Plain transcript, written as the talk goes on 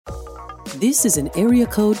This is an Area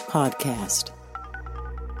Code Podcast.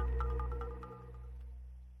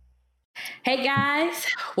 Hey guys,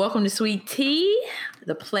 welcome to Sweet Tea,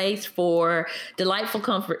 the place for delightful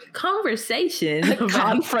conversations.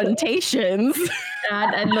 Confrontations.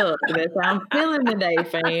 And look, that's how I'm feeling today,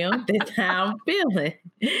 fam. That's how I'm feeling.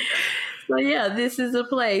 So yeah, this is a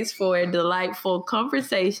place for delightful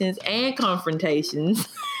conversations and confrontations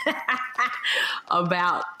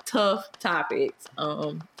about tough topics.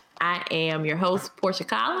 I am your host, Portia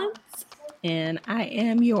Collins. And I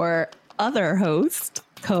am your other host,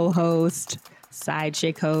 co-host, side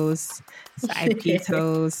chick host, side piece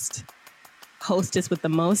host, hostess with the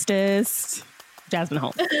mostest, Jasmine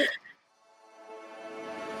Holt.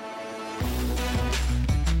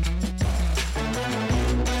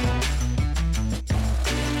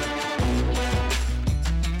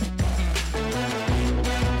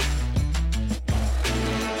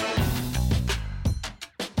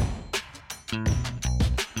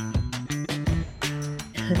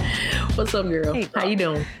 What's up, girl? Hey, How you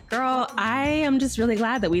doing? Girl, I am just really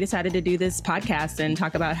glad that we decided to do this podcast and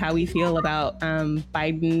talk about how we feel about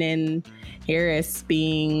Biden and Harris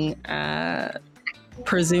being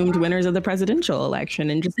presumed winners of the presidential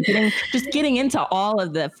election, and just getting into all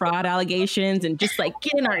of the fraud allegations and just like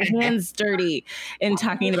getting our hands dirty and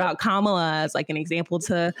talking about Kamala as like an example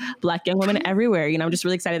to Black young women everywhere. You know, I'm just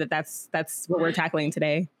really excited that that's what we're tackling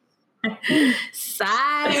today.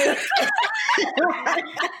 Side.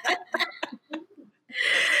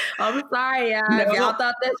 I'm sorry, y'all. No. Y'all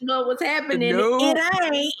thought that's what was happening. No. It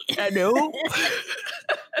ain't. I know.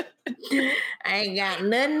 I ain't got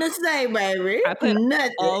nothing to say, baby. I put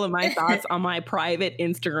nothing. all of my thoughts on my private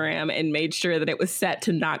Instagram and made sure that it was set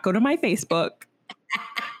to not go to my Facebook.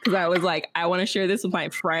 Because I was like, I want to share this with my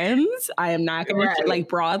friends. I am not going to like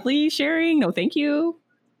broadly sharing. No, thank you.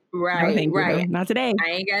 Right, no, thank right. You. Not today. I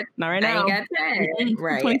ain't got. Not right now. I ain't got time.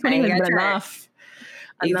 Right. 2020 has been enough.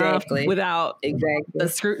 Exactly. Without the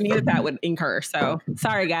scrutiny that would incur. So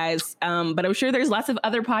sorry, guys. But I'm sure there's lots of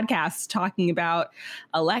other podcasts talking about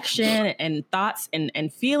election and thoughts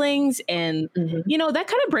and feelings. And, you know, that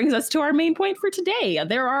kind of brings us to our main point for today.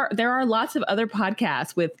 There are lots of other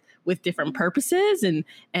podcasts with different purposes and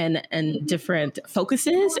different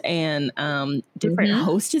focuses and different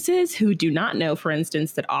hostesses who do not know, for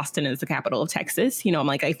instance, that Austin is the capital of Texas. You know, I'm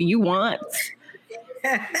like, if you want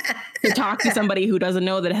to talk to somebody who doesn't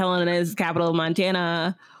know that Helena is the capital of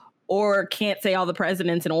Montana or can't say all the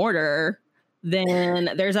presidents in order, then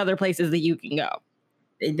there's other places that you can go.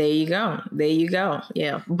 There you go. There you go.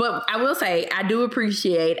 Yeah. But I will say, I do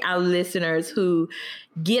appreciate our listeners who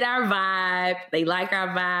get our vibe. They like our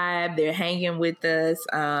vibe. They're hanging with us.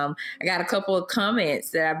 I got a couple of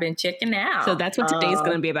comments that I've been checking out. So that's what today's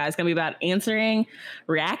going to be about. It's going to be about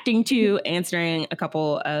reacting to answering a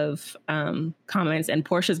couple of comments. And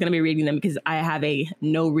Portia's going to be reading them because I have a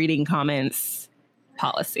no reading comments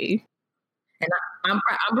policy. And I'm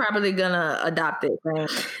probably gonna adopt it. Right?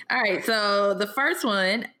 All right. So the first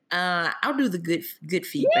one, I'll do the good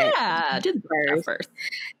feedback. Yeah, do the first.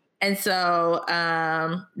 And so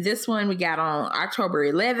this one we got on October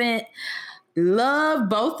 11th. Love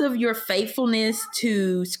both of your faithfulness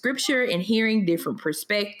to scripture and hearing different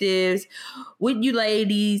perspectives. Would you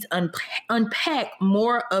ladies unpack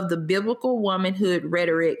more of the biblical womanhood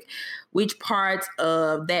rhetoric? Which parts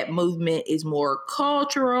of that movement is more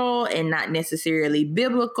cultural and not necessarily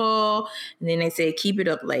biblical? And then they said, keep it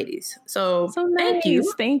up, ladies. So nice. Thank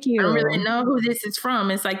you. Thank you. I don't really know who this is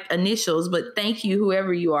from. It's like initials, but thank you,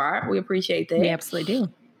 whoever you are. We appreciate that. We absolutely do.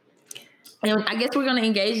 And I guess we're going to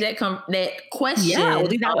engage that question. Yeah, we'll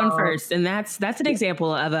do that one first. And that's an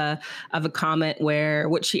example of a comment where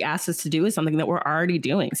what she asked us to do is something that we're already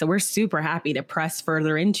doing. So we're super happy to press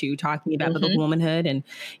further into talking about biblical womanhood. And,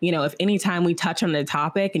 you know, if anytime we touch on the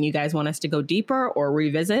topic and you guys want us to go deeper or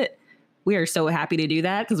revisit, we are so happy to do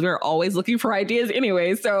that because we're always looking for ideas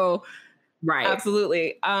anyway. So right.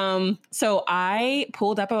 Absolutely. So I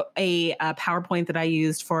pulled up a PowerPoint that I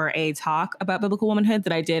used for a talk about biblical womanhood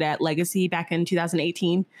that I did at Legacy back in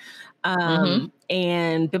 2018.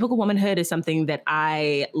 And biblical womanhood is something that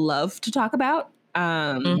I love to talk about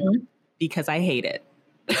because I hate it.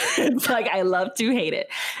 It's like, I love to hate it.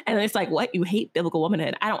 And it's like, what? You hate biblical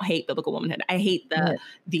womanhood? I don't hate biblical womanhood. I hate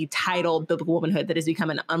the title biblical womanhood that has become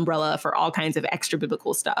an umbrella for all kinds of extra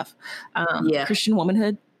biblical stuff. Christian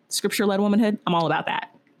womanhood. Scripture-led womanhood. I'm all about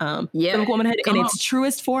that. Biblical womanhood in its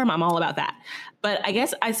truest form. I'm all about that. But I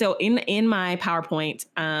guess so in my PowerPoint,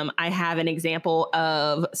 I have an example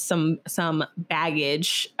of some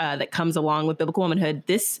baggage that comes along with biblical womanhood.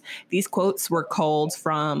 These quotes were culled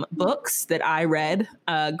from books that I read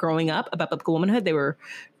growing up about biblical womanhood. They were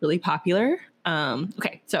really popular.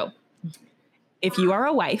 Okay, so if you are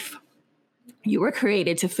a wife, you were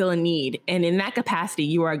created to fill a need, and in that capacity,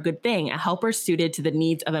 you are a good thing, a helper suited to the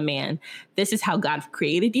needs of a man. This is how God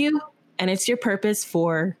created you, and it's your purpose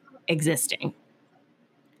for existing.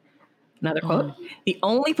 Another quote, the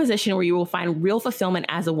only position where you will find real fulfillment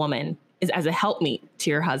as a woman is as a helpmeet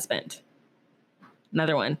to your husband.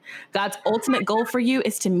 Another one, God's ultimate goal for you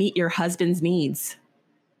is to meet your husband's needs.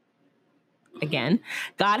 Again,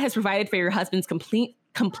 God has provided for your husband's complete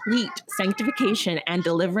sanctification and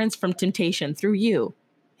deliverance from temptation through you,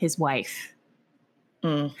 his wife.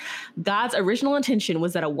 God's original intention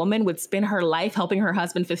was that a woman would spend her life helping her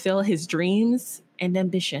husband fulfill his dreams and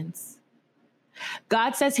ambitions.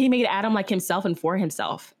 God says he made Adam like himself and for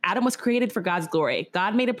himself. Adam was created for God's glory.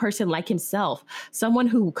 God made a person like himself, someone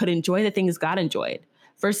who could enjoy the things God enjoyed.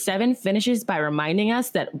 Verse 7 finishes by reminding us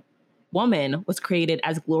that woman was created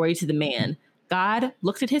as glory to the man. God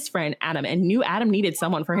looked at his friend Adam and knew Adam needed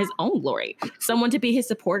someone for his own glory, someone to be his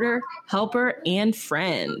supporter, helper, and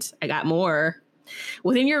friend. I got more.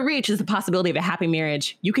 Within your reach is the possibility of a happy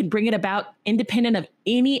marriage. You can bring it about independent of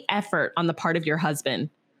any effort on the part of your husband.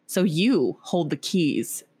 So you hold the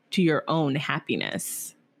keys to your own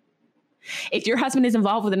happiness. If your husband is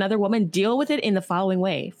involved with another woman, deal with it in the following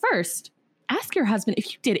way. First, ask your husband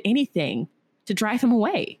if you did anything to drive him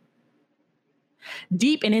away.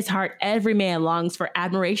 Deep in his heart, every man longs for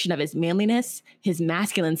admiration of his manliness, his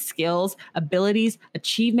masculine skills, abilities,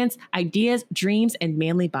 achievements, ideas, dreams, and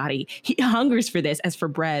manly body. He hungers for this as for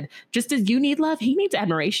bread. Just as you need love, he needs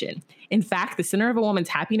admiration. In fact, the center of a woman's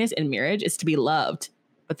happiness in marriage is to be loved,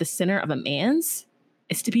 but the center of a man's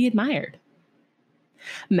is to be admired.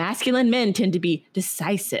 Masculine men tend to be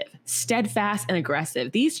decisive, steadfast, and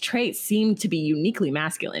aggressive. These traits seem to be uniquely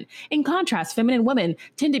masculine. In contrast, feminine women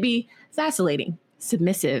tend to be vacillating,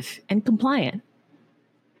 submissive, and compliant.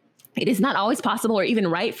 It is not always possible or even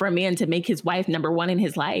right for a man to make his wife number one in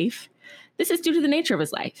his life. This is due to the nature of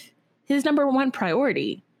his life. His number one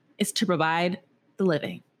priority is to provide the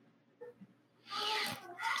living.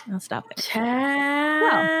 I'll stop there.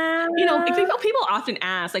 Well, people often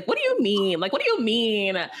ask, like, what do you mean? Like, what do you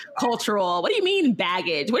mean cultural? What do you mean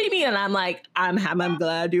baggage? What do you mean? And I'm like, I'm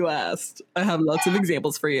glad you asked. I have lots of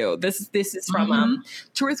examples for you. This is from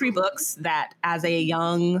 2 or 3 books that, as a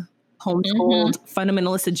young homeschooled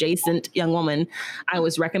fundamentalist adjacent young woman, I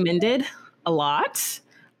was recommended a lot.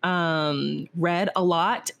 Read a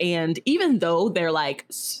lot. And even though they're like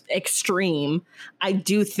extreme, I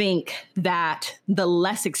do think that the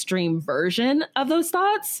less extreme version of those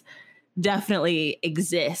thoughts definitely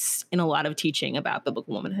exists in a lot of teaching about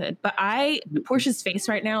biblical womanhood. But Portia's face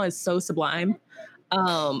right now is so sublime.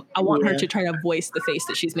 I want her to try to voice the face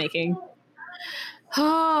that she's making.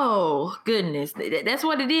 Oh goodness, that's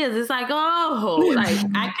what it is. It's like, like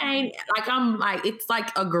I can't, like I'm like, it's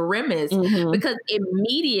like a grimace because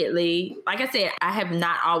immediately, like I said, I have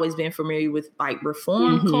not always been familiar with like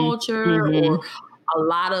reform culture or a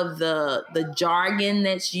lot of the jargon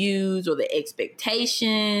that's used or the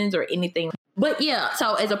expectations or anything. But yeah,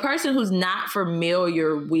 so as a person who's not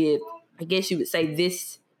familiar with, I guess you would say,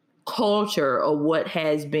 this culture or what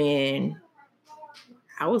has been,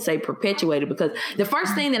 I would say, perpetuated, because the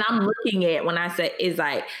first thing that I'm looking at when I say is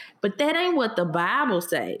like, but that ain't what the Bible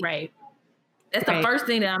says. Right. That's the first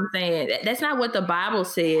thing that I'm saying. That's not what the Bible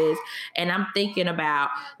says. And I'm thinking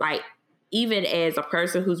about, like, even as a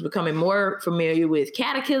person who's becoming more familiar with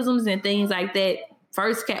catechisms and things like that,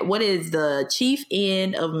 what is the chief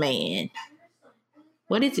end of man?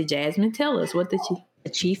 What is it, Jasmine? Tell us what the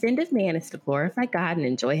chief end of man is to glorify God and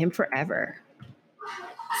enjoy him forever.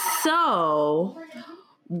 So,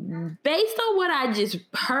 based on what I just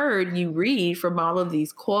heard you read from all of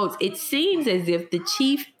these quotes, it seems as if the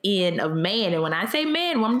chief end of man, and when I say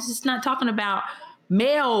man, well, I'm just not talking about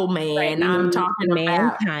male man. Right. I'm talking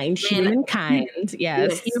mankind, humankind.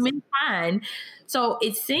 Yes. Humankind. So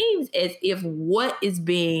it seems as if what is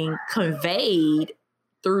being conveyed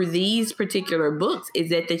through these particular books is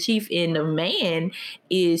that the chief end of man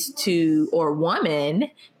is to, or woman,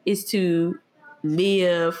 is to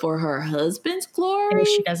live for her husband's glory. And if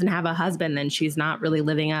she doesn't have a husband, then she's not really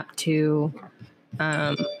living up to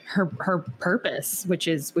her purpose, which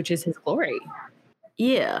is his glory.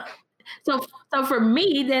 Yeah. So for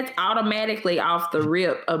me, that's automatically off the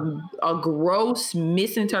rip a gross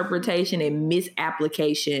misinterpretation and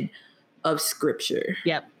misapplication of scripture.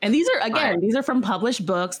 Yep. And these are, again, these are from published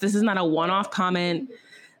books. This is not a one-off comment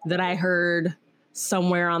that I heard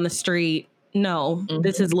somewhere on the street. No,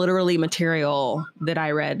 this is literally material that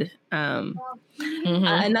I read.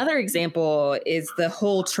 Another example is the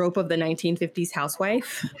whole trope of the 1950s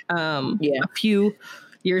housewife. A few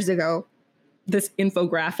years ago, this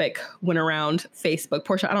infographic went around Facebook.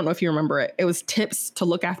 Portia, I don't know if you remember it. It was tips to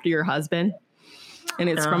look after your husband. And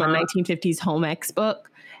it's from a 1950s home ec book.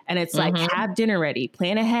 And it's like, have dinner ready,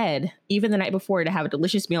 plan ahead, even the night before, to have a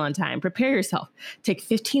delicious meal on time. Prepare yourself. Take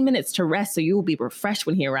 15 minutes to rest so you will be refreshed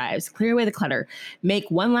when he arrives. Clear away the clutter.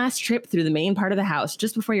 Make one last trip through the main part of the house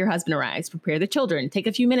just before your husband arrives. Prepare the children. Take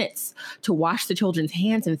a few minutes to wash the children's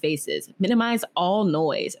hands and faces. Minimize all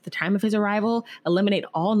noise. At the time of his arrival, eliminate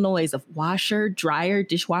all noise of washer, dryer,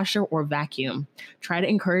 dishwasher, or vacuum. Try to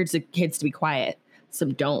encourage the kids to be quiet.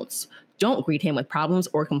 Some don'ts. Don't greet him with problems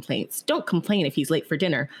or complaints. Don't complain if he's late for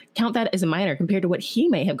dinner. Count that as a minor compared to what he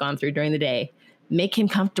may have gone through during the day. Make him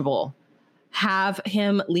comfortable. Have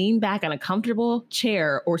him lean back on a comfortable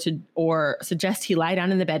chair or suggest he lie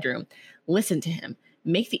down in the bedroom. Listen to him.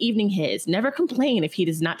 Make the evening his. Never complain if he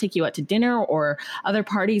does not take you out to dinner or other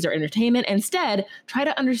parties or entertainment. Instead, try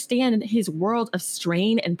to understand his world of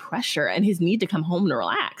strain and pressure and his need to come home and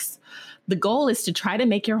relax. The goal is to try to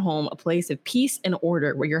make your home a place of peace and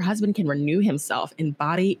order where your husband can renew himself in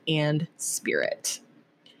body and spirit.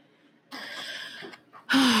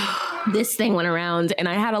 This thing went around, and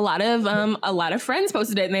I had a lot of friends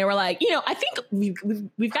posted it, and they were like, I think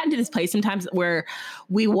we've gotten to this place sometimes where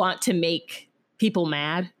we want to make people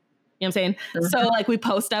mad. You know what I'm saying? So like we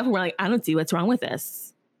post stuff and we're like, I don't see what's wrong with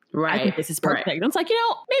this. Right. I think this is perfect. Right. And it's like,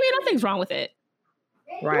 maybe nothing's wrong with it.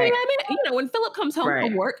 Right. I mean, when Philip comes home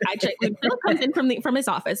from work, when Philip comes in from his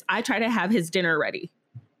office, I try to have his dinner ready.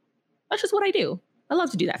 That's just what I do. I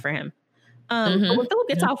love to do that for him. But when Philip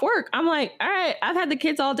gets off work, I'm like, all right, I've had the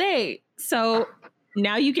kids all day. So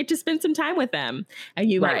now you get to spend some time with them.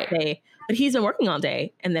 And you might say, but he's been working all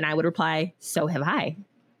day. And then I would reply, so have I.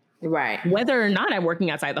 Right. Whether or not I'm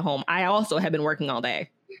working outside the home, I also have been working all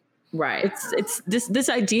day. Right. It's this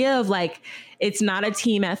idea of like, it's not a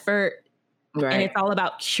team effort. Right. And it's all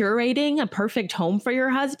about curating a perfect home for your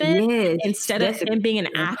husband instead of him being an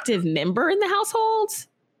active member in the household.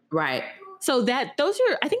 Right. So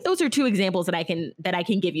I think those are two examples that I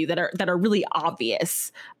can give you that are really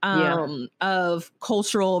obvious of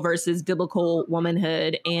cultural versus biblical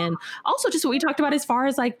womanhood. And also just what we talked about as far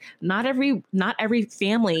as like, not every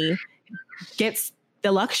family gets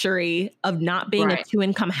the luxury of not being a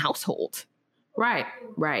 2-income household. Right,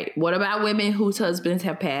 right. What about women whose husbands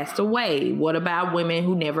have passed away? What about women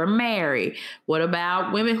who never marry? What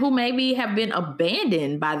about women who maybe have been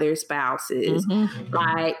abandoned by their spouses?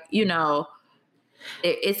 Like,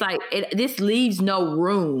 it's like this leaves no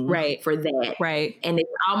room for that. Right. And it's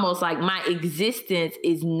almost like my existence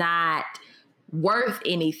is not worth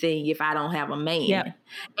anything if I don't have a man. Yep.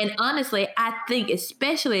 And honestly, I think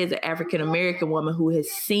especially as an African American woman who has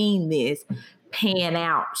seen this pan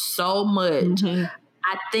out so much,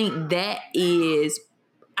 I think that is,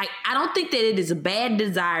 I don't think that it is a bad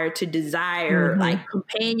desire to desire like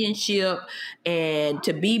companionship and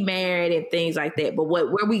to be married and things like that. But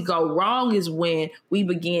where we go wrong is when we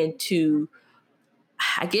begin to,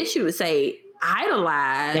 I guess you would say,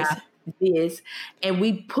 idolize this, and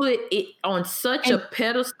we put it on such a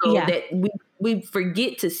pedestal that we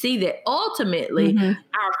forget to see that ultimately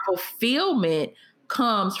our fulfillment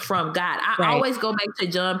comes from God. I always go back to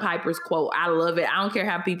John Piper's quote. I love it. I don't care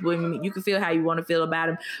how people, you can feel how you want to feel about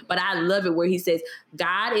him, but I love it where he says,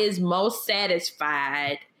 God is most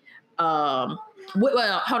satisfied. Well,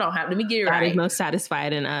 hold on. Let me get it right. God is most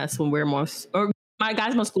satisfied in us when we're most, or my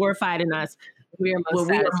God's most glorified in us. We are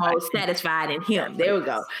most satisfied in him. There we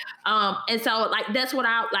go. And so like, that's what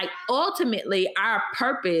ultimately our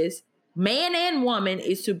purpose, man and woman,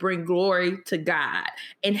 is to bring glory to God.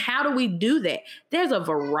 And how do we do that? There's a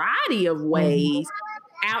variety of ways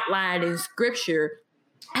outlined in scripture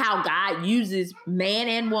how God uses man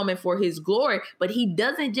and woman for his glory, but he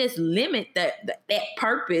doesn't just limit that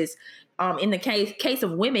purpose. In the case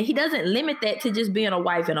of women, he doesn't limit that to just being a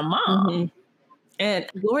wife and a mom. And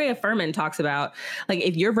Gloria Furman talks about, like,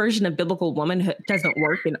 if your version of biblical womanhood doesn't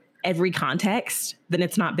work in every context, then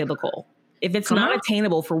it's not biblical. If it's not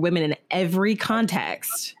attainable for women in every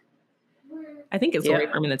context, I think it's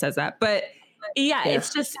Gloria Furman that says that. But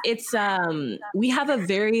it's just, we have a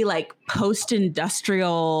very like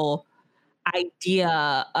post-industrial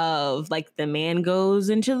idea of like the man goes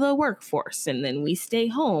into the workforce and then we stay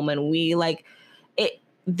home and we like it.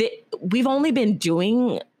 We've only been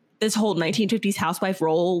doing this whole 1950s housewife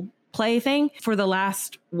role play thing for the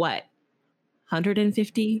last,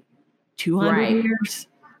 150, 200 years.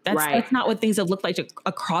 That's not what things have looked like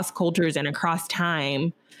across cultures and across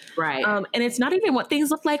time. Right. And it's not even what things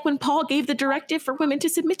look like when Paul gave the directive for women to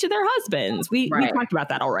submit to their husbands. We talked about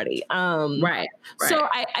that already. Right. So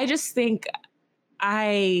I just think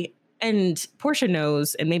and Portia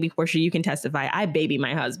knows, and maybe Portia, you can testify, I baby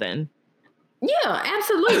my husband. Yeah,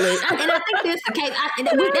 absolutely. And I think that's the case.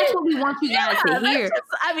 That's what we want you guys to hear.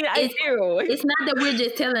 I do. It's not that we're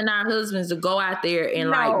just telling our husbands to go out there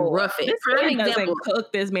and like rough it. This man doesn't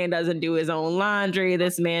cook. This man doesn't do his own laundry.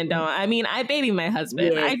 This man don't. I baby my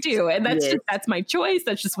husband. Yes. I do. And that's my choice.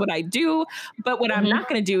 That's just what I do. But what I'm not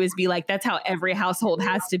going to do is be like, that's how every household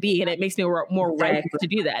has to be. And it makes me more right to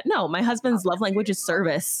do that. No, my husband's love language is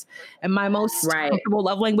service. And my most comfortable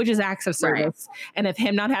love language is acts of service. Right. And if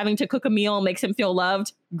him not having to cook a meal makes him feel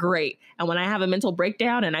loved, great. And when I have a mental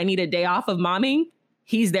breakdown and I need a day off of momming,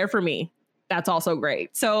 he's there for me. That's also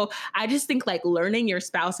great. So I just think like learning your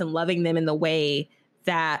spouse and loving them in the way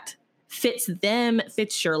that fits them,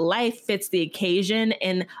 fits your life, fits the occasion,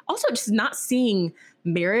 and also just not seeing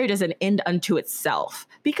marriage as an end unto itself,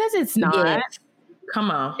 because it's not. Yes.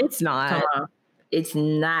 Come on. It's not. Come on. It's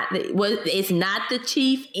not. Well, it's not the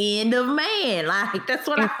chief end of man. Like that's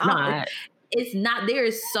what It's not. There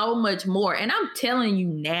is so much more. And I'm telling you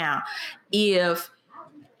now,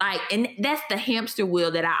 and that's the hamster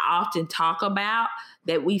wheel that I often talk about,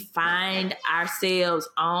 that we find ourselves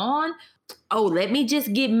on. Oh, let me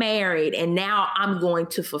just get married, and now I'm going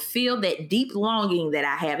to fulfill that deep longing that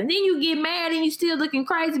I have. And then you get married and you're still looking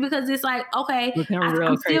crazy because it's like, okay,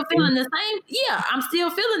 I'm still feeling the same. Yeah, I'm still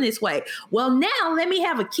feeling this way. Well, now let me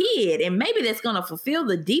have a kid, and maybe that's going to fulfill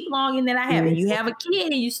the deep longing that I have. And you have a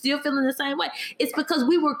kid and you're still feeling the same way. It's because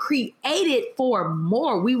we were created for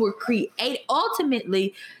more. We were created,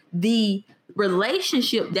 ultimately, the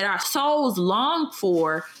relationship that our souls long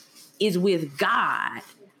for is with God.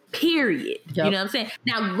 Period. Yep. You know what I'm saying?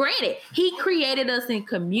 Now, granted, he created us in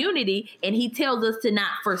community, and he tells us to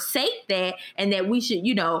not forsake that, and that we should,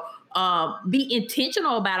 be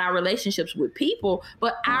intentional about our relationships with people.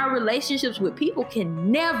 But our relationships with people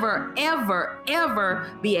can never, ever,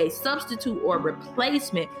 ever be a substitute or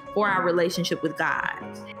replacement for our relationship with God.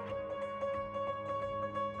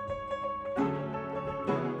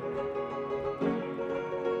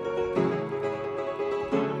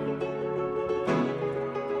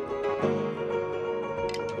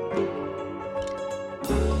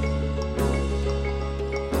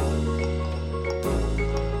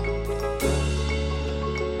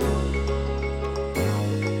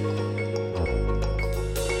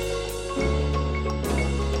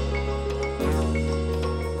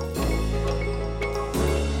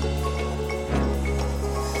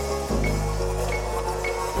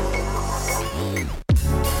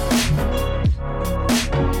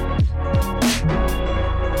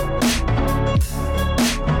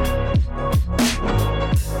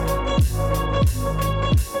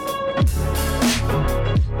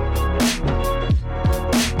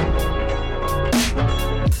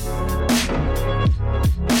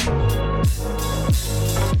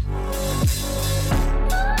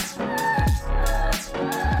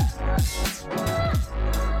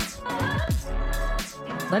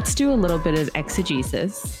 Let's do a little bit of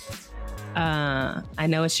exegesis. I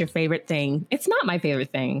know it's your favorite thing. It's not my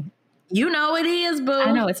favorite thing. You know it is, boo.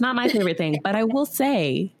 I know it's not my favorite thing, but I will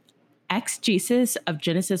say exegesis of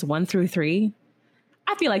Genesis 1-3.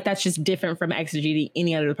 I feel like that's just different from exegeting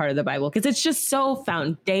any other part of the Bible, because it's just so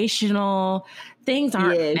foundational. Things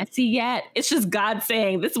aren't messy yet. It's just God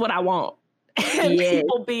saying, this is what I want. And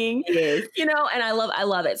people being, and I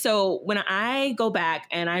love it. So when I go back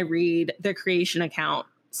and I read the creation account,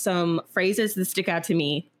 some phrases that stick out to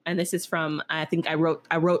me, and this is from, I think I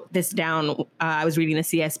wrote this down. I was reading the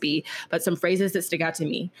CSB, but some phrases that stick out to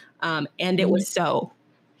me. And it was so.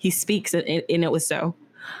 He speaks and it was so.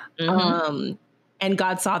 Mm-hmm. And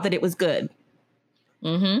God saw that it was good.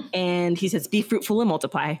 Mm-hmm. And he says, be fruitful and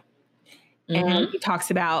multiply. Mm-hmm. And he talks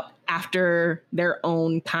about after their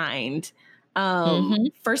own kind.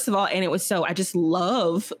 First of all, and it was so, I just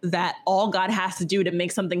love that all God has to do to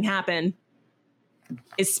make something happen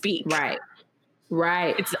is speak.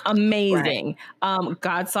 Right. It's amazing. Right.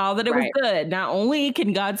 God saw that it was good. Not only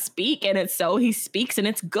can God speak and it's so, he speaks and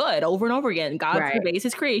it's good over and over again. God surveys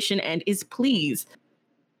his creation and is pleased.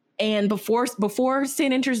 And before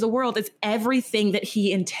sin enters the world, it's everything that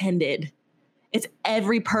he intended. It's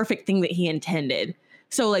every perfect thing that he intended.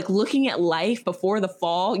 So like looking at life before the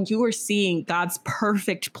fall, you are seeing God's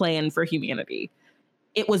perfect plan for humanity.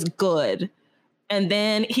 It was good. And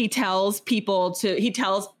then he tells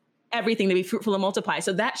everything to be fruitful and multiply.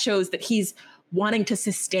 So that shows that he's wanting to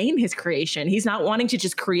sustain his creation. He's not wanting to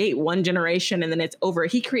just create one generation and then it's over.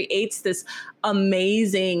 He creates this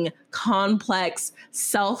amazing, complex,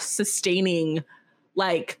 self-sustaining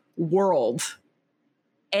like world.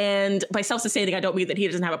 And by self-sustaining, I don't mean that he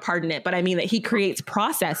doesn't have a part in it, but I mean that he creates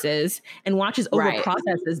processes and watches over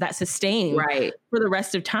processes that sustain for the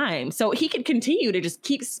rest of time. So he could continue to just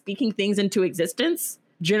keep speaking things into existence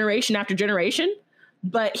generation after generation,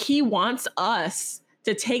 but he wants us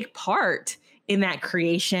to take part in that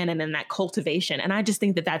creation and in that cultivation. And I just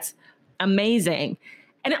think that that's amazing.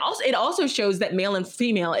 And it also shows that male and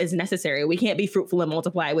female is necessary. We can't be fruitful and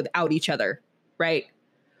multiply without each other, right?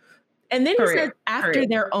 And then he says after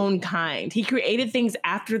their own kind. He created things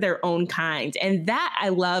after their own kind. And that I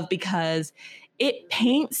love because it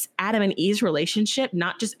paints Adam and Eve's relationship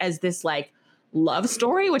not just as this like love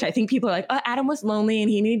story, which I think people are like, oh, Adam was lonely and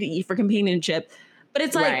he needed Eve for companionship. But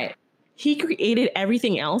it's like he created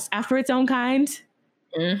everything else after its own kind.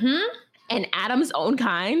 Mm-hmm. And Adam's own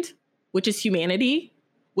kind, which is humanity,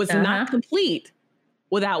 was not complete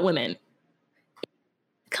without women.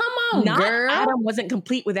 Come on, girl. Adam wasn't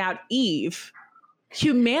complete without Eve.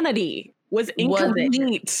 Humanity was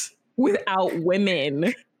incomplete without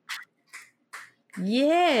women.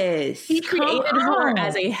 Yes. He created her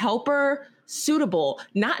as a helper suitable,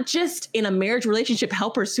 not just in a marriage relationship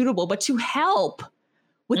helper suitable, but to help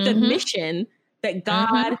with the mission that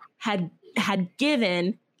God had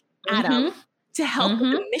given Adam, to help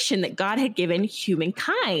with the mission that God had given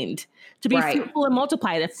humankind, to be fruitful and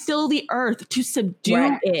multiply, to fill the earth, to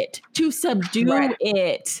subdue it, to subdue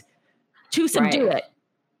it, to subdue it,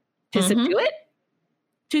 to subdue it,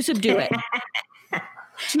 to subdue it.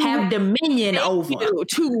 To have dominion over,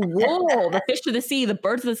 to rule the fish of the sea, the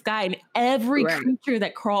birds of the sky, and every creature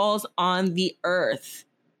that crawls on the earth.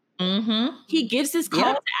 He gives this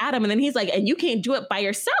call to Adam, and then he's like, and you can't do it by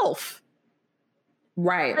yourself.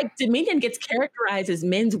 Right. Like dominion gets characterized as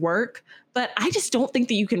men's work, but I just don't think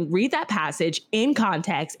that you can read that passage in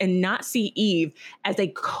context and not see Eve as a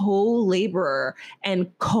co-laborer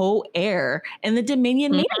and co-heir in the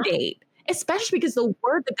dominion mandate. Especially because the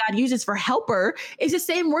word that God uses for helper is the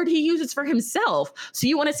same word he uses for himself. So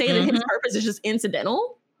you want to say that his purpose is just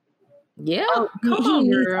incidental? Yeah. He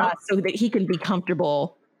needs us so that he can be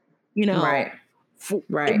comfortable, you know,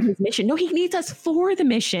 in his mission. No, he needs us for the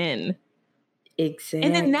mission. Exactly.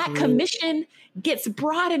 And then that commission gets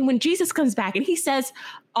broadened when Jesus comes back and he says,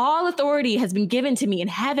 all authority has been given to me in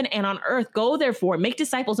heaven and on earth. Go therefore, make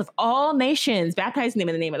disciples of all nations, baptizing them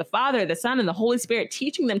in the name of the Father, the Son, and the Holy Spirit,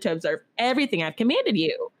 teaching them to observe everything I've commanded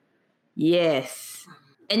you. Yes.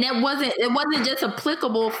 And it wasn't just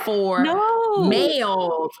applicable for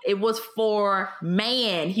males. It was for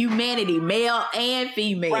humanity, male and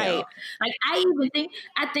female. Right. Like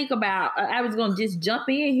I think about, I was going to just jump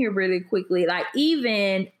in here really quickly. Like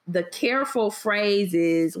even the careful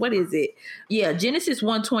phrases, what is it? Yeah. Genesis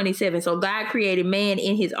 1:27. So God created man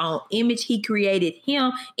in his own image. He created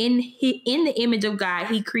him in the image of God.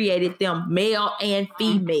 He created them male and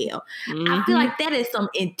female. I feel like that is some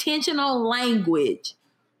intentional language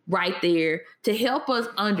right there to help us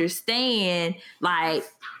understand like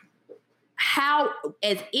how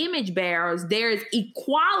as image bearers there is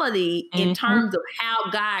equality in terms of how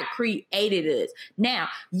God created us. Now,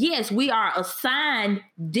 yes, we are assigned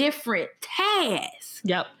different tasks.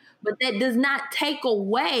 Yep. But that does not take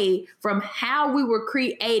away from how we were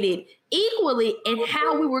created equally and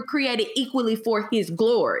how we were created equally for his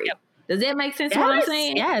glory. Yep. Does that make sense what I'm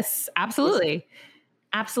saying? Yes, absolutely.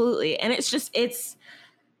 Absolutely. And it's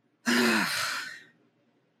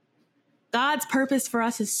God's purpose for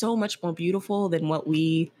us is so much more beautiful than what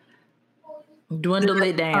we dwindle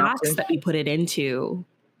it down that we put it into.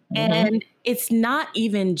 And it's not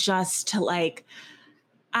even just to like,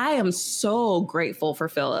 I am so grateful for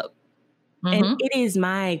Philip. And it is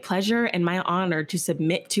my pleasure and my honor to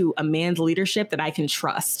submit to a man's leadership that I can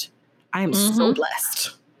trust. I am so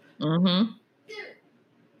blessed.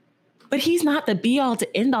 But he's not the be all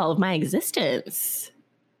to end all of my existence.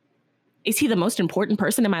 Is he the most important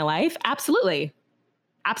person in my life? Absolutely.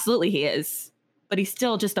 Absolutely he is. But he's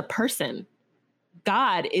still just a person.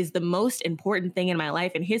 God is the most important thing in my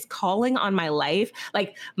life, and his calling on my life,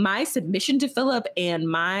 like my submission to Philip and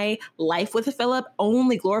my life with Philip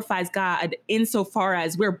only glorifies God insofar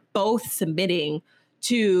as we're both submitting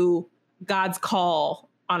to God's call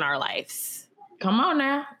on our lives. Come on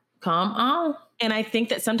now. Come on. And I think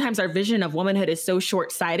that sometimes our vision of womanhood is so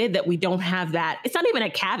short-sighted that we don't have that. It's not even a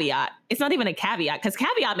caveat. Because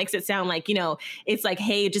caveat makes it sound like, it's like,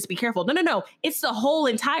 hey, just be careful. No. It's the whole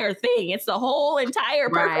entire thing. It's the whole entire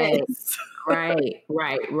purpose. Right.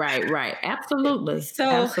 Absolutely.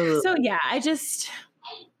 So yeah,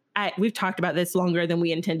 we've talked about this longer than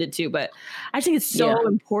we intended to, but I think it's so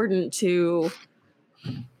important to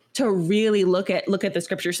really look at the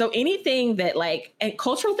scripture. So anything that and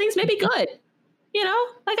cultural things may be good.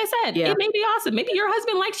 Like I said, it may be awesome. Maybe your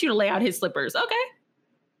husband likes you to lay out his slippers. Okay.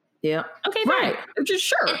 Yeah. Okay. Right. Just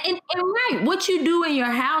sure. And right. What you do in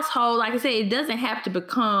your household, like I said, it doesn't have to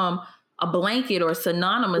become a blanket or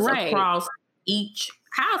synonymous across each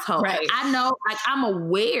household. Right. I know, I'm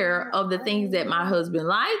aware of the things that my husband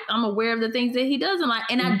likes. I'm aware of the things that he doesn't like.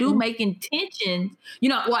 And I do make intentions,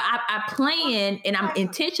 I plan and I'm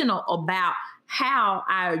intentional about how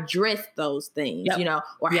I address those things, how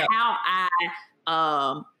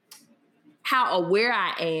aware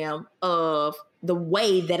I am of the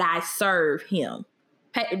way that I serve him.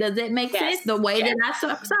 Does that make sense? The way that I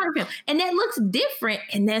serve him. And that looks different,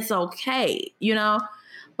 and that's okay,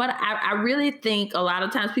 But I really think a lot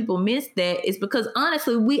of times people miss that. It's because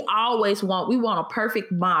honestly, we want a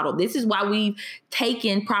perfect model. This is why we've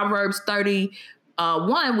taken Proverbs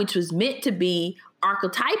 31, which was meant to be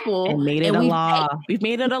archetypal, and made it a law. We've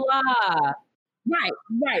made it a law. Right.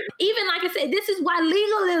 Even like I said, this is why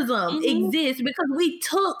legalism exists, because we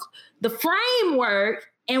took the framework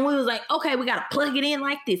and we was like, okay, we got to plug it in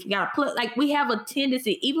like this. We have a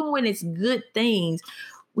tendency, even when it's good things,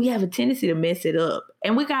 we have a tendency to mess it up,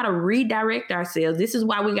 and we got to redirect ourselves. This is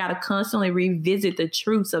why we got to constantly revisit the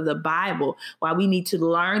truths of the Bible, why we need to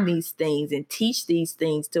learn these things and teach these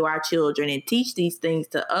things to our children and teach these things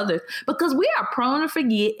to others, because we are prone to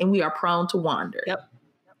forget and we are prone to wander. Yep.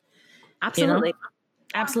 Absolutely.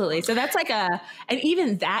 Absolutely. So that's and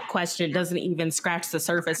even that question doesn't even scratch the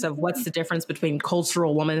surface of what's the difference between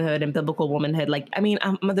cultural womanhood and biblical womanhood.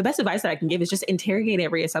 The best advice that I can give is just interrogate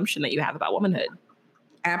every assumption that you have about womanhood.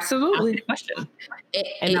 Absolutely. Ask the question.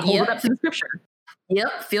 And hold it up to the scripture.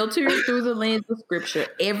 Yep. Filter it through the lens of scripture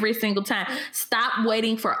every single time. Stop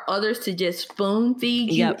waiting for others to just spoon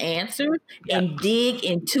feed you answers and dig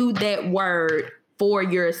into that word for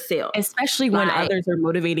yourself. Especially when others are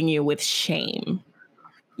motivating you with shame.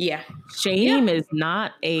 Yeah. Shame is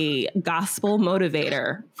not a gospel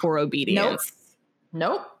motivator for obedience.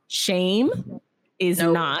 Nope. Shame is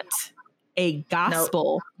not a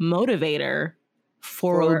gospel motivator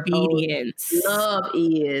for obedience. Love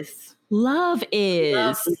is.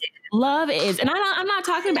 And I'm not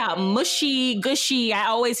talking about mushy, gushy, I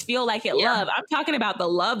always feel like it love. I'm talking about the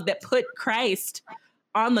love that put Christ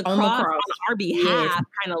on the cross on our behalf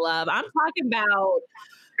kind of love. I'm talking about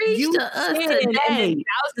you to us today.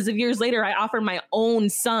 Thousands of years later, I offered my own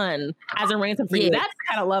son as a ransom for you. That's the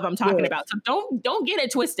kind of love I'm talking about. So don't get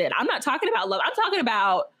it twisted. I'm not talking about love. I'm talking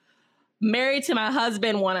about married to my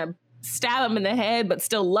husband, want to stab him in the head, but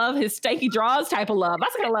still love his stanky draws type of love.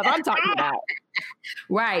 That's the kind of love I'm talking about.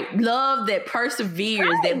 Right. Love that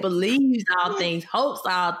perseveres, that believes all things, hopes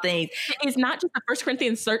all things. It's not just a 1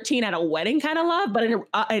 Corinthians 13 at a wedding kind of love, but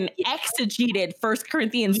an exegeted 1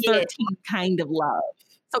 Corinthians 13 kind of love.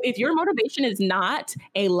 So if your motivation is not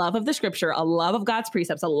a love of the scripture, a love of God's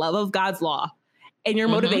precepts, a love of God's law, and your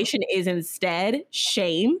motivation is instead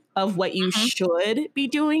shame of what you should be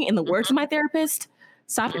doing, in the words of my therapist,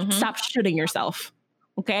 stop shooting yourself.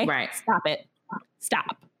 Okay? Right. Stop it.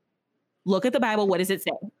 Stop. Look at the Bible. What does it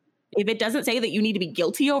say? If it doesn't say that you need to be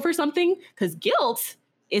guilty over something, because guilt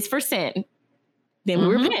is for sin, then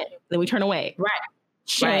we repent, then we turn away. Right.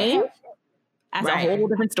 Shame, that's a whole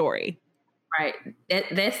different story. Right.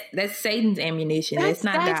 That's Satan's ammunition. That's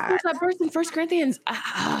not God. That's that verse in 1 Corinthians.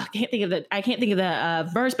 I can't think of the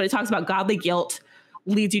verse, but it talks about godly guilt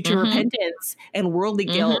leads you to repentance, and worldly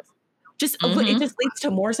guilt it just leads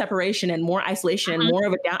to more separation and more isolation and more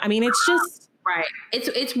of a down. I mean, it's just right.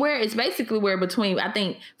 It's basically where between, I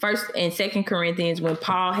think, 1 and 2 Corinthians, when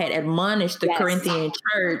Paul had admonished the Corinthian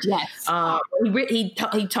church,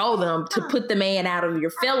 he told them to put the man out of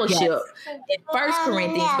your fellowship in 1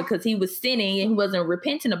 Corinthians because he was sinning and he wasn't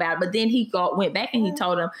repenting about it. But then he went back and he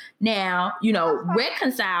told them, now,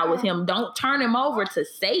 reconcile with him. Don't turn him over to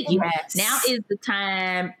Satan. Yes. Now is the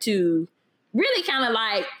time to really kind of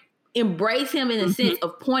embrace him in the sense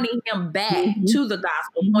of pointing him back to the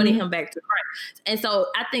gospel, pointing him back to Christ. And so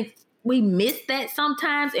I think we miss that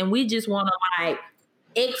sometimes, and we just want to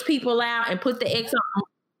X people out and put the X on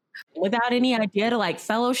without any idea to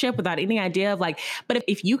fellowship, without any idea of but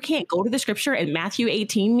if you can't go to the scripture and Matthew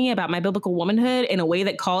 18 me about my biblical womanhood in a way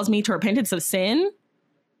that calls me to repentance of sin,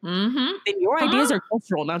 then your ideas are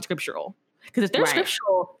cultural, not scriptural. Because if they're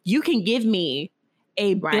scriptural, you can give me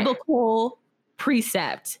a biblical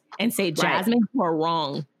precept and say, Jasmine, you are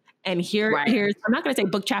wrong. And here's, I'm not going to say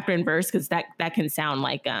book, chapter, and verse, because that can sound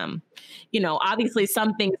like, obviously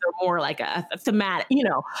some things are more like a thematic,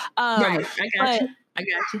 I got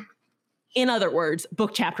you. In other words,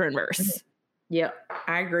 book, chapter, and verse. Yep.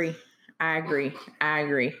 I agree.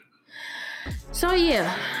 So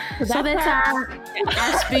yeah, so that's our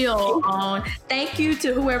spiel on. Thank you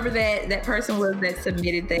to whoever that person was that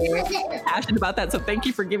submitted that. Passionate about that, so thank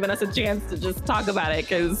you for giving us a chance to just talk about it.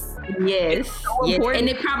 Because yes, and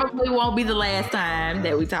it probably won't be the last time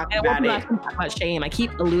that we talk about it. Talk about shame. I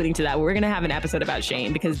keep alluding to that. We're gonna have an episode about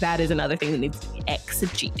shame because that is another thing that needs to be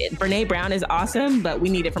exegeted. Brene Brown is awesome, but we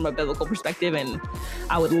need it from a biblical perspective, and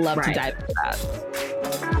I would love to dive into that.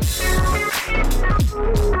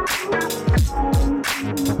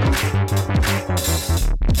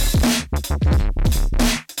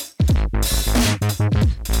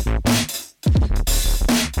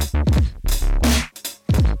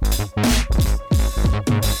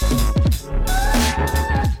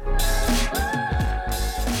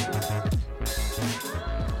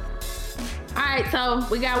 All right, so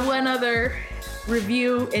we got one other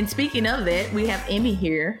review, and speaking of that, we have Emmy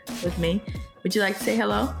here with me. Would you like to say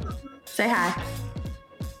hello? Say hi.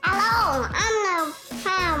 Hello, I'm the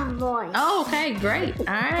cowboy. Oh, okay, great. All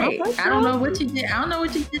right. I don't know what you did. I don't know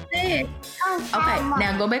what you just said. Okay,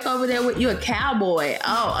 now go back over there with you. A cowboy.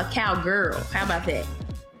 Oh, a cowgirl. How about that?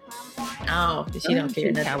 Oh, she don't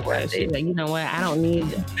care nothing about that. Like, you know what? I don't need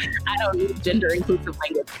gender inclusive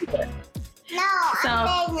language either. So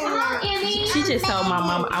she just told my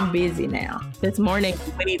mom I'm busy now. This morning,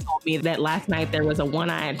 Winnie told me that last night there was a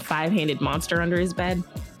one-eyed, 5-handed monster under his bed.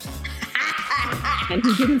 And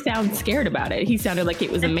he didn't sound scared about it. He sounded like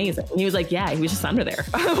it was amazing. He was like, yeah, he was just under there.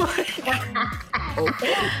 I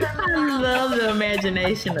love the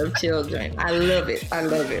imagination of children. I love it.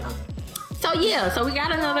 So we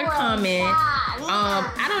got another comment.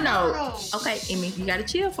 I don't know. Okay, Emmy, you gotta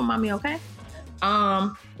chill for mommy, okay?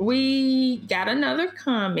 We got another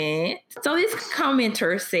comment. So this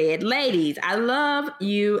commenter said, ladies, I love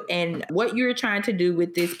you and what you're trying to do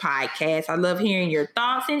with this podcast. I love hearing your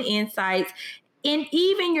thoughts and insights and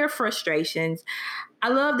even your frustrations. I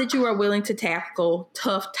love that you are willing to tackle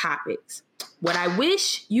tough topics. What I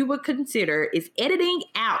wish you would consider is editing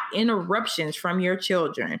out interruptions from your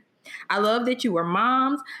children. I love that you are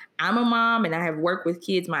moms. I'm a mom and I have worked with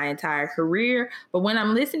kids my entire career. But when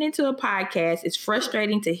I'm listening to a podcast, it's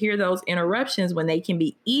frustrating to hear those interruptions when they can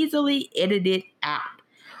be easily edited out.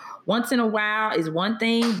 Once in a while is one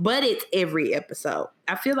thing, but it's every episode.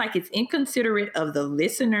 I feel like it's inconsiderate of the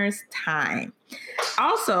listener's time.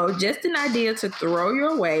 Also, just an idea to throw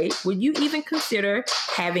your way, would you even consider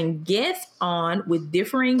having guests on with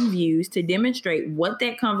differing views to demonstrate what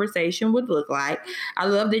that conversation would look like? I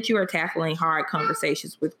love that you are tackling hard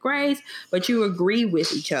conversations with grace, but you agree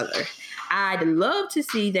with each other. I'd love to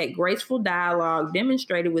see that graceful dialogue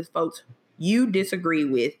demonstrated with folks you disagree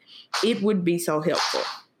with. It would be so helpful.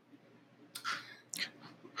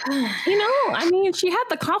 You know, I mean, she had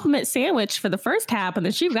the compliment sandwich for the first half, and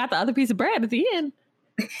then she got the other piece of bread at the end.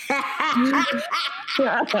 It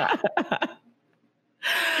was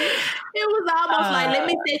almost like, let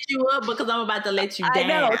me set you up because I'm about to let you down. I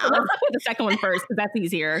know. So let's put the second one first because that's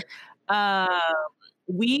easier.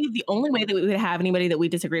 The only way that we would have anybody that we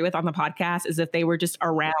disagree with on the podcast is if they were just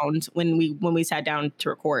around when we sat down to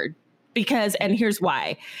record. Because, and here's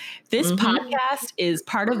why, this podcast is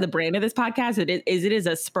part of the brand of this podcast. It is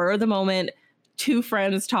a spur of the moment, two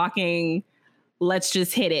friends talking. Let's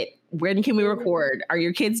just hit it. When can we record? Are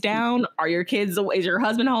your kids down? Is your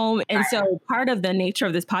husband home? And so part of the nature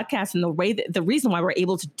of this podcast and the reason why we're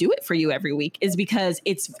able to do it for you every week is because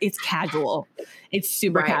it's casual. It's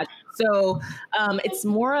super casual. So it's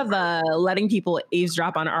more of a letting people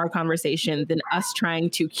eavesdrop on our conversation than us trying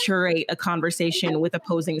to curate a conversation with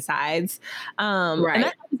opposing sides. And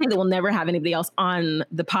that's not to say that we'll never have anybody else on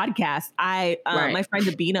the podcast. My friend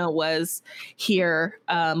Dabina was here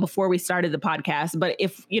before we started the podcast. But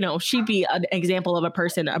if, she'd be an example of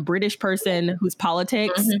a British person whose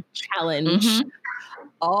politics challenge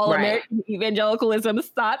all American evangelicalism's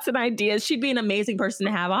thoughts and ideas. She'd be an amazing person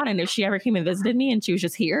to have on. And if she ever came and visited me and she was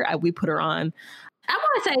just here, we put her on. I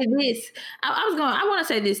want to say this. I want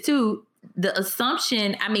to say this too. The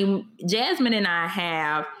assumption, Jasmine and I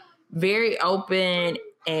have very open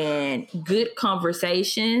and good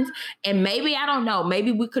conversations. And maybe, I don't know,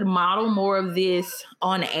 maybe we could model more of this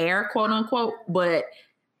on air, quote unquote, but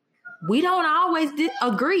we don't always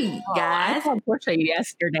agree, guys. I called Portia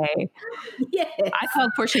yesterday. Yeah. I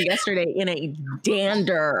called Portia yesterday in a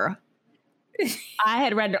dander. I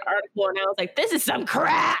had read the article and I was like, this is some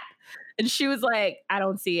crap. And she was like, I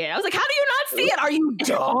don't see it. I was like, how do you not see it? Are you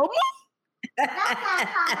dumb?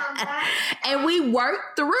 And we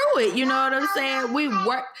worked through it. You know what I'm saying? We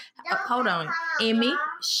worked. Hold on, Emmy.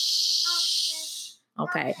 Shh.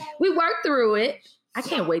 Okay. We worked through it. I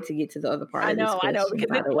can't wait to get to the other part of this question. I know. Because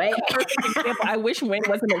by the way, I wish Wayne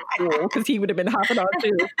wasn't at school because he would have been hopping on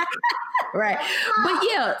too. Right. But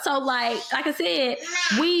yeah, so like I said,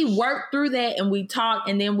 we worked through that and we talked,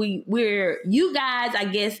 and then we're you guys, I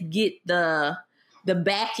guess, get the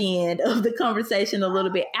back end of the conversation a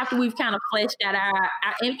little bit after we've kind of fleshed out our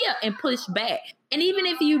and pushed back. And even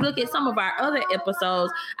if you look at some of our other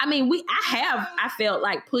episodes, I mean, I felt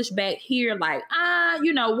like pushback here, like,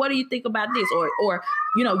 what do you think about this? Or,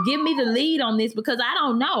 give me the lead on this because I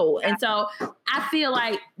don't know. And so I feel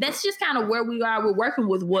like that's just kind of where we are. We're working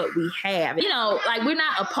with what we have. Like we're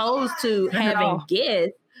not opposed to having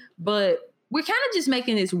guests, but we're kind of just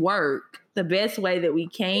making this work the best way that we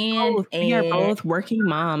can. We are both working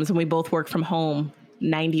moms and we both work from home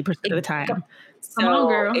 90% of the time. So on,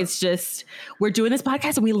 girl. It's just, we're doing this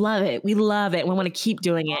podcast and we love it. We love it. We want to keep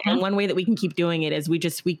doing it. And one way that we can keep doing it is we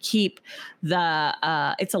keep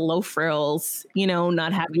the, it's a low frills,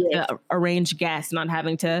 not having to arrange guests, not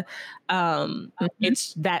having to,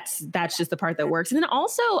 that's just the part that works. And then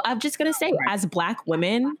also, I'm just going to say, as Black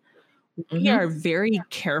women, we are very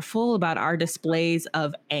careful about our displays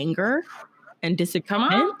of anger and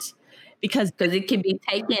disagreement. Because it can be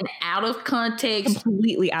taken out of context.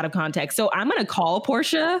 Completely out of context. So I'm going to call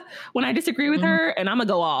Portia when I disagree with her and I'm going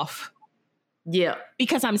to go off. Yeah.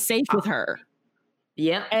 Because I'm safe with her.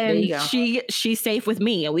 Yeah. And there you go. she's safe with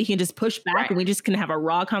me and we can just push back and we just can have a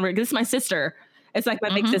raw conversation. This is my sister. It's like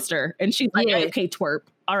my big sister. And she's like, okay, twerp.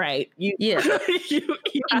 All right. Exactly.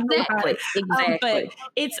 But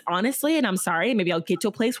it's honestly, and I'm sorry, maybe I'll get to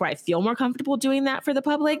a place where I feel more comfortable doing that for the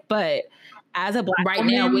public, but as a Black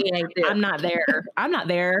woman, now we ain't there. I'm not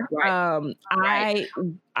there. Right.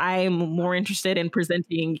 I'm more interested in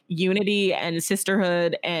presenting unity and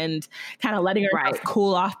sisterhood and kind of letting ourselves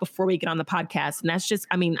cool off before we get on the podcast. And that's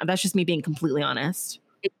just me being completely honest.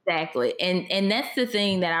 Exactly. And that's the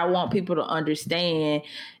thing that I want people to understand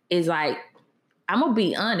is like, I'm going to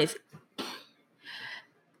be honest.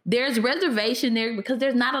 There's reservation there because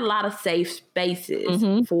there's not a lot of safe spaces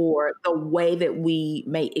for the way that we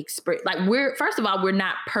may express. Like first of all, we're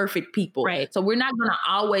not perfect people. Right. So we're not going to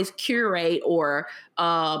always curate or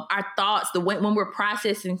our thoughts when we're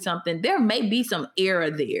processing something. There may be some error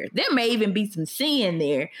there. There may even be some sin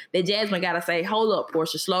there that Jasmine got to say, hold up,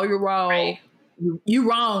 Portia, slow your roll. Right. You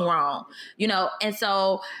wrong. And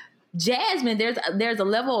so Jasmine, there's a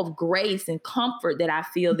level of grace and comfort that I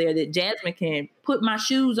feel there that Jasmine can put my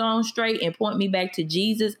shoes on straight and point me back to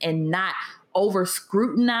Jesus and not over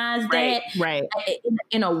scrutinize that. Right.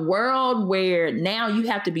 In a world where now you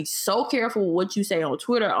have to be so careful with what you say on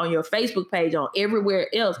Twitter, on your Facebook page, on everywhere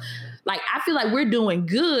else. Like, I feel like we're doing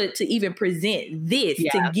good to even present this,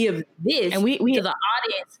 to give this and we to the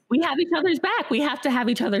audience. We have each other's back. We have to have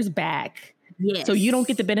each other's back. Yes. So you don't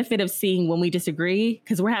get the benefit of seeing when we disagree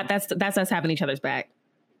because that's us having each other's back.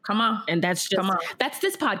 Come on. And that's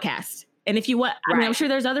this podcast. And if you want, I mean, I'm sure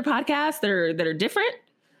there's other podcasts that are different.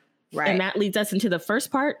 Right. And that leads us into the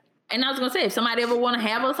first part. And I was going to say, if somebody ever want to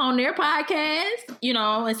have us on their podcast,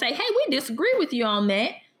 and say, hey, we disagree with you on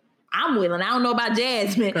that. I'm willing. I don't know about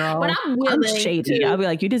Jasmine, girl, but I'm willing. I'm shady. I'll be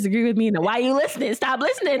like, you disagree with me? Now, why are you listening? Stop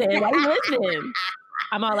listening. Why are you listening?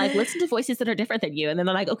 I'm all like, listen to voices that are different than you. And then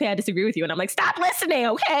they're like, okay, I disagree with you. And I'm like, stop listening,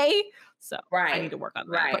 okay? So I need to work on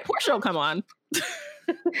that. Right. But Portia will come on.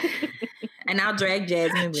 And I'll drag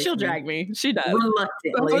Jasmine with She'll drag me. She does.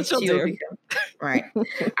 Reluctantly. That's what she'll do. Right. All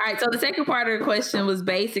right. So the second part of the question was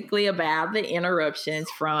basically about the interruptions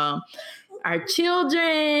from our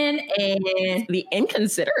children and the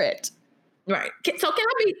inconsiderate. Right. So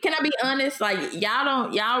can I be honest? Like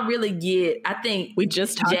y'all really get, I think we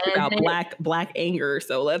just talked about black anger.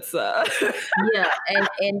 So let's yeah.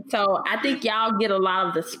 And so I think y'all get a lot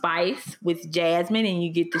of the spice with Jasmine and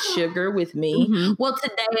you get the sugar with me. Mm-hmm. Well,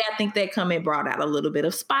 today I think that comment brought out a little bit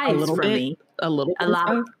of spice for me. A lot of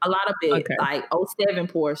it. Okay. Like 07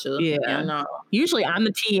 Portia. Yeah. Usually I'm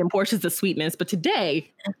the tea and Portia's the sweetness, but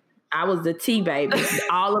today I was the tea baby,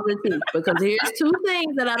 all of the tea. Because here's two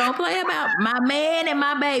things that I don't play about: my man and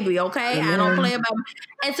my baby. Okay, I don't play about.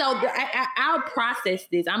 And so I'll process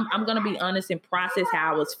this. I'm gonna be honest and process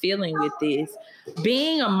how I was feeling with this.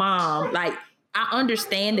 Being a mom, like I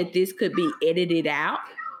understand that this could be edited out,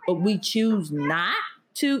 but we choose not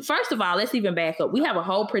to, first of all, let's even back up. We have a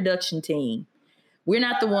whole production team. We're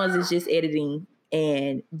not the ones that's just editing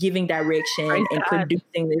and giving direction and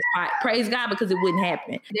producing this. Praise God, because it wouldn't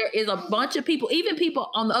happen. There is a bunch of people, even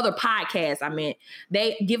people on the other podcasts,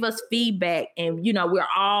 they give us feedback and, we're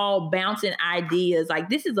all bouncing ideas. Like,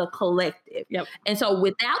 this is a collective. Yep. And so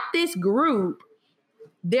without this group,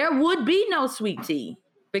 there would be no Sweet Tea,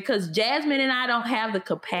 because Jasmine and I don't have the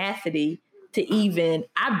capacity to even,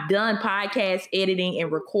 I've done podcast editing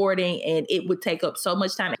and recording, and it would take up so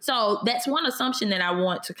much time. So that's one assumption that I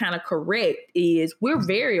want to kind of correct is we're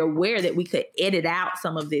very aware that we could edit out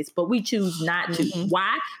some of this, but we choose not to. Mm-hmm.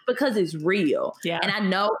 Why? Because it's real. Yeah. And I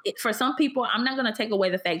know for some people, I'm not going to take away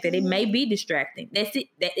the fact that it may be distracting. That's it.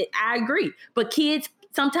 I agree. But kids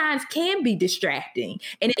sometimes can be distracting.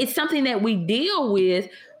 And it's something that we deal with.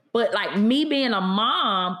 But like me being a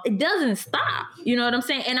mom, it doesn't stop. You know what I'm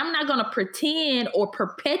saying? And I'm not going to pretend or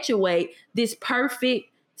perpetuate this perfect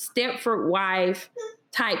Stepford wife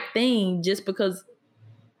type thing just because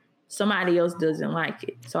somebody else doesn't like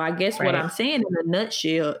it. So I guess what I'm saying in a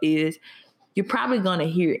nutshell is you're probably going to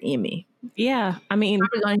hear Emmy. Yeah. I mean, you're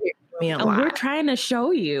probably going to hear Emmy a lot. We're trying to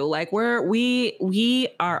show you, like, we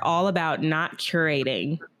are all about not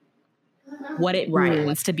curating what it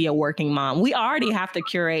means to be a working mom. We already have to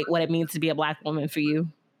curate what it means to be a Black woman for you.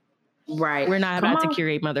 Right. We're not about to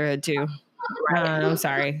curate motherhood too. Right. I'm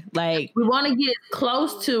sorry. Like, we want to get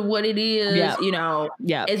close to what it is,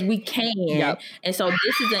 as we can. Yep. And so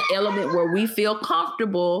this is an element where we feel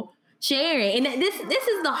comfortable sharing. And this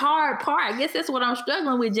is the hard part. I guess that's what I'm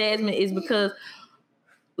struggling with, Jasmine, is because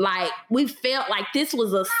like we felt like this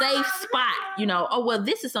was a safe spot,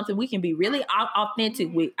 this is something we can be really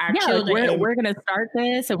authentic with our children. We're going to start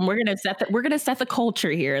this, and we're going to set the culture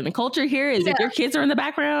here. And the culture here is if your kids are in the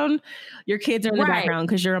background, your kids are in the background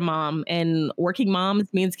because you're a mom, and working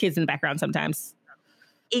moms means kids in the background sometimes.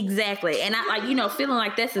 Exactly. And I feeling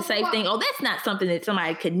like that's the safe thing. Oh, that's not something that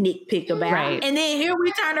somebody could nitpick about. Right. And then here we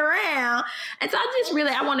turn around. And so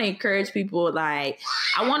I want to encourage people. Like,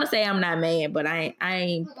 I want to say I'm not mad, but I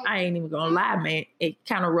ain't even gonna lie, man. It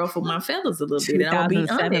kind of ruffled my feathers a little bit.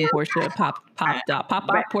 2007 Portia popped up.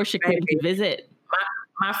 Portia came to visit.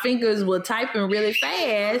 My fingers were typing really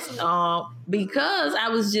fast because I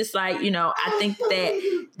was just like, I think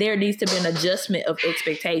that there needs to be an adjustment of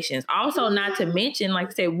expectations. Also, not to mention, like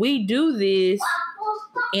I said, we do this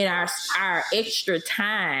in our extra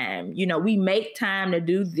time. We make time to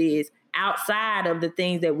do this outside of the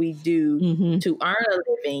things that we do to earn a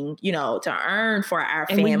living, to earn for our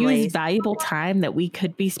families. And we use valuable time that we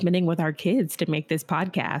could be spending with our kids to make this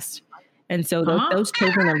podcast. And so those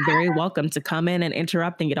children are very welcome to come in and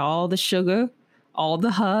interrupt and get all the sugar, all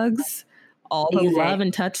the hugs, all the love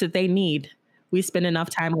and touch that they need. We spend enough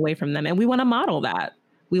time away from them, and we want to model that.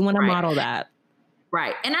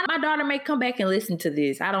 Right. And my daughter may come back and listen to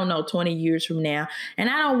this, I don't know, 20 years from now. And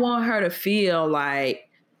I don't want her to feel like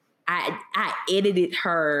I edited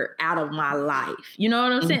her out of my life. You know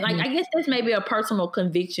what I'm saying? Like, I guess that's maybe a personal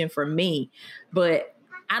conviction for me, but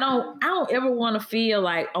I don't ever want to feel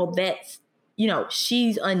like, oh, that's,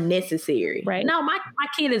 she's unnecessary. Right. No, my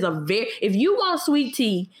kid is if you want Sweet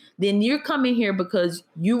Tea, then you're coming here because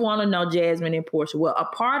you want to know Jasmine and Portia. Well, a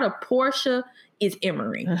part of Portia is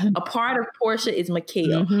Emery. A part of Portia is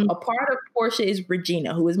Mikhail. A part of Portia is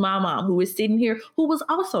Regina, who is my mom, who is sitting here, who was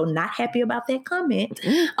also not happy about that comment.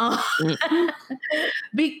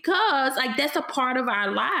 Because like that's a part of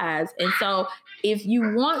our lives. And so if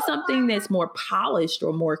you want something that's more polished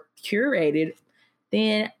or more curated,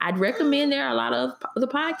 then I'd recommend there are a lot of the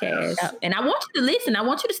podcasts. And I want you to listen. I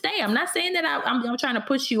want you to stay. I'm not saying that I'm trying to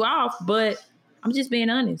push you off, but I'm just being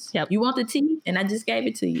honest. Yep. You want the tea, and I just gave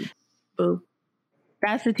it to you. Boo.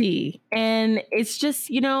 That's the tea. And it's just,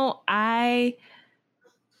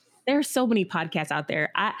 there's so many podcasts out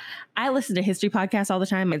there. I listen to history podcasts all the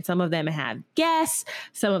time, and some of them have guests.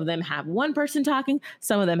 Some of them have one person talking.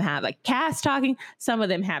 Some of them have a cast talking. Some of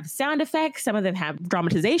them have sound effects. Some of them have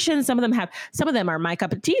dramatization. Some of them are my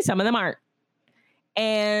cup of tea. Some of them aren't.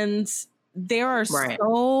 And there are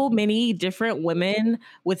so many different women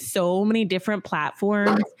with so many different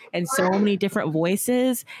platforms and so many different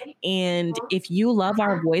voices. And if you love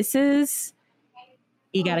our voices,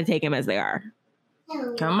 you got to take them as they are.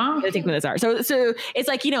 Come on. Take them as they are. So it's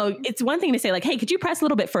like, it's one thing to say like, hey, could you press a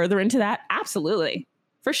little bit further into that? Absolutely.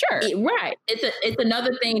 For sure. Right. It's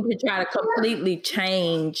another thing to try to completely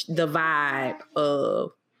change the vibe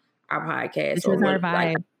of our podcast. This is our vibe.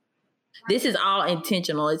 Like, this is all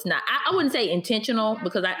intentional. It's not, I wouldn't say intentional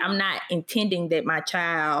because I'm not intending that my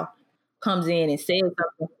child comes in and says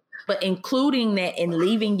something, but including that and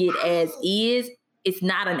leaving it as is it's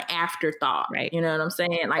not an afterthought. Right. You know what I'm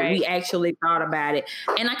saying? Like Right. we actually thought about it.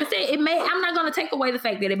 And like I said, I'm not going to take away the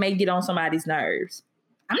fact that it may get on somebody's nerves.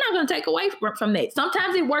 I'm not going to take away from that.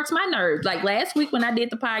 Sometimes it works my nerves. Like last week when I did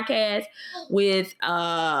the podcast with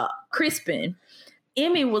Crispin,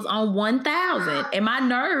 Emmy was on 1,000, and my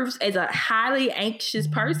nerves as a highly anxious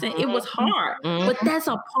person, it was hard. But that's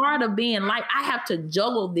a part of being like, I have to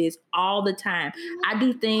juggle this all the time. I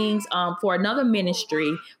do things for another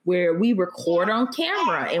ministry where we record on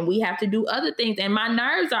camera and we have to do other things. And my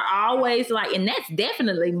nerves are always like, and that's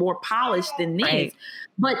definitely more polished than this. Right.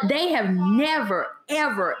 But they have never,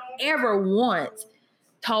 ever, ever once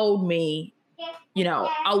told me, you know,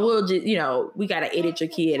 I will just, you know, we got to edit your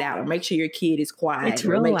kid out or make sure your kid is quiet. It's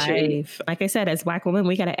real life. Like I said, as Black women,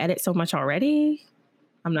 we got to edit so much already.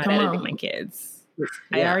 I'm not editing my kids.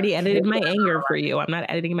 I already edited my anger for you. I'm not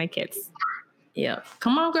editing my kids. Yeah.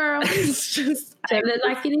 Come on, girl. It's just tell it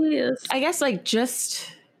like it is. I guess like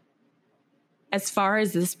just as far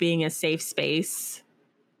as this being a safe space,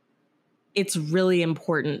 it's really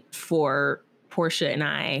important for Portia and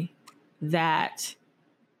I that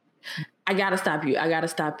I gotta stop you.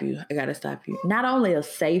 Not only a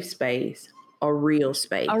safe space, a real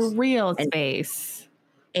space. Space.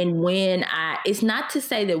 And when it's not to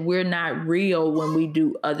say that we're not real when we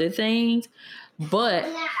do other things, but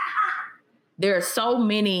there are so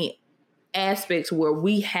many aspects where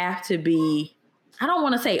we have to be, I don't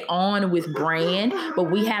want to say on with brand,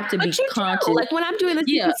 but we have to be conscious. Like when I'm doing the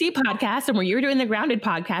TGC podcast and when you're doing the Grounded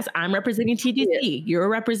podcast, I'm representing TGC. Yeah. You're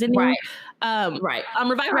representing Revive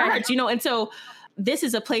Our Hearts, you know, and so this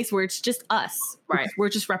is a place where it's just us. Right. We're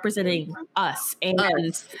just representing us. And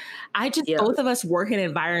I just, both of us work in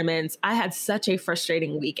environments. I had such a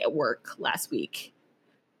frustrating week at work last week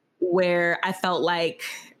where I felt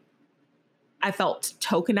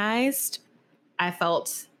tokenized. I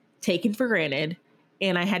felt taken for granted.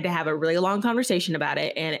 And I had to have a really long conversation about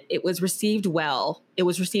it. And it was received well.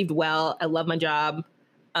 I love my job.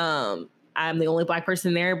 I'm the only Black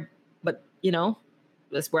person there, but you know,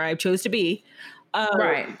 that's where I chose to be.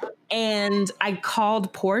 Right. And I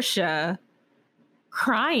called Portia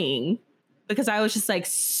crying because I was just like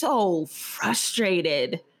so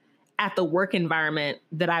frustrated at the work environment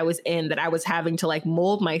that I was in, that I was having to like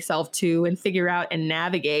mold myself to and figure out and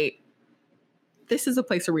navigate. This is a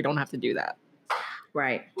place where we don't have to do that.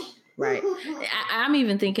 Right. I'm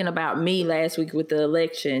even thinking about me last week with the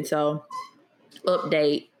election. So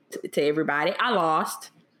update to everybody. I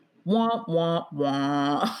lost. Womp, womp,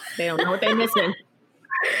 womp. They don't know what they're missing.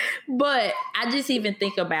 But I just even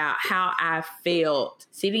think about how I felt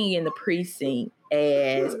sitting in the precinct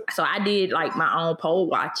so I did like my own poll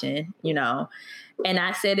watching, you know, and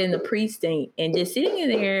I sat in the precinct and just sitting in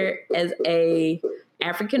there as a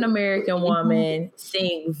African-American woman,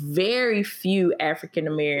 seeing very few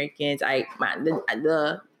African-Americans.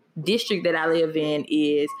 The district that I live in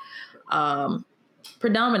is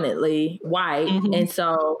predominantly white. And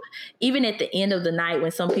so even at the end of the night,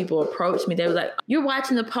 when some people approached me, they were like, you're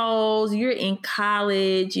watching the polls, you're in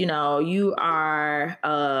college, you know, you are,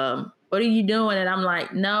 what are you doing? And I'm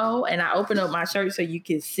like, no. And I open up my shirt so you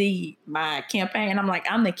can see my campaign. I'm like,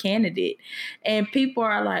 I'm the candidate. And people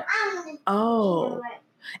are like, oh,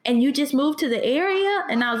 and you just moved to the area?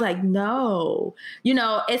 And I was like, no. You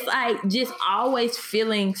know, it's like just always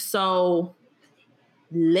feeling so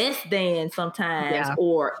less than sometimes,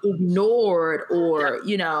 or ignored, or,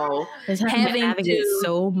 you know, having to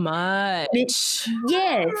so much.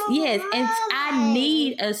 Yes. And I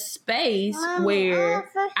need a space where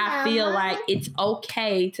I feel like it's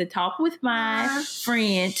okay to talk with my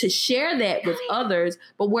friend, to share that with others,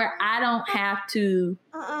 but where I don't have to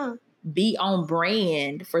be on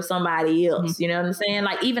brand for somebody else. You know what I'm saying?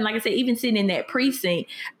 Like I said, even sitting in that precinct,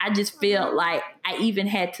 I just felt like I even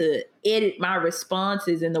had to edit my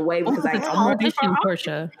responses in the way because politician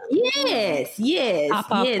Portia. Yes.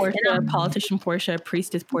 Pop-up Portia, politician Portia,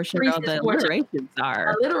 priestess Portia. The alliterations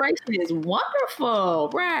are. Alliteration is wonderful.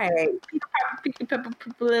 Right. Peter Piper,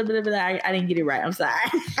 blah, blah, blah. I didn't get it right. I'm sorry.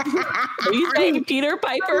 Are you saying Peter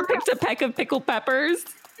Piper picked a peck of pickled peppers?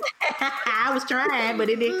 I was trying, but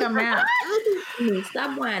it didn't come out.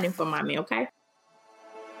 Stop whining for mommy, okay?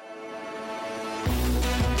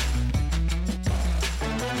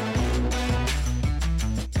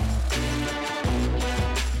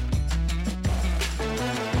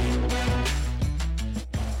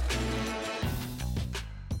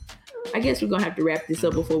 I guess we're going to have to wrap this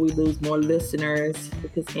up before we lose more listeners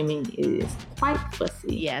because Emmy is quite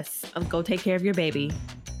fussy. Yes. Go take care of your baby.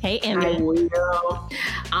 Hey, Andy. I will.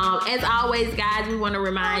 As always, guys, we want to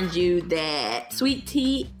remind you that Sweet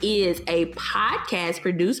Tea is a podcast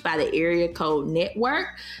produced by the Area Code Network.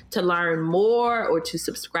 To learn more or to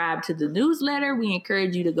subscribe to the newsletter, we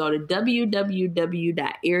encourage you to go to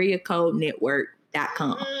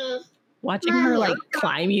www.areacodenetwork.com. Watching her like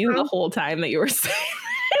climb you the whole time that you were saying,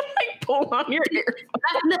 like pull on your ear.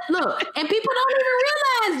 Look, and people don't even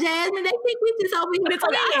realize, Jasmine, they think we just over here. But it's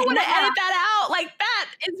like, I don't want to edit that out. Like, that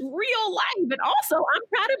is real life. And also, I'm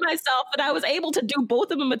proud of myself that I was able to do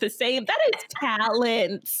both of them at the same. That is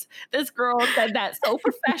talent. This girl said that so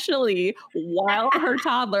professionally while her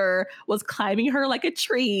toddler was climbing her like a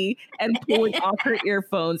tree and pulling off her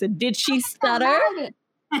earphones. And did she stutter?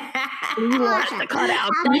 You want us to cut out.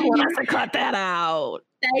 You want us to cut that out.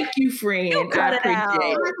 Thank you, friend. You cut it out.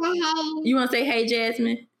 You want to say, hey,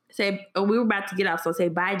 Jasmine? Say, we were about to get off, so say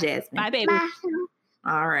bye, Jasmine. Bye, baby.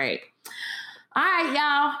 All right. All right,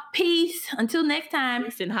 y'all. Peace. Until next time.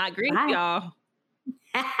 Peace and hot grease, y'all.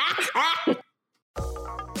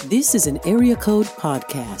 This is an Area Code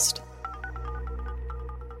Podcast.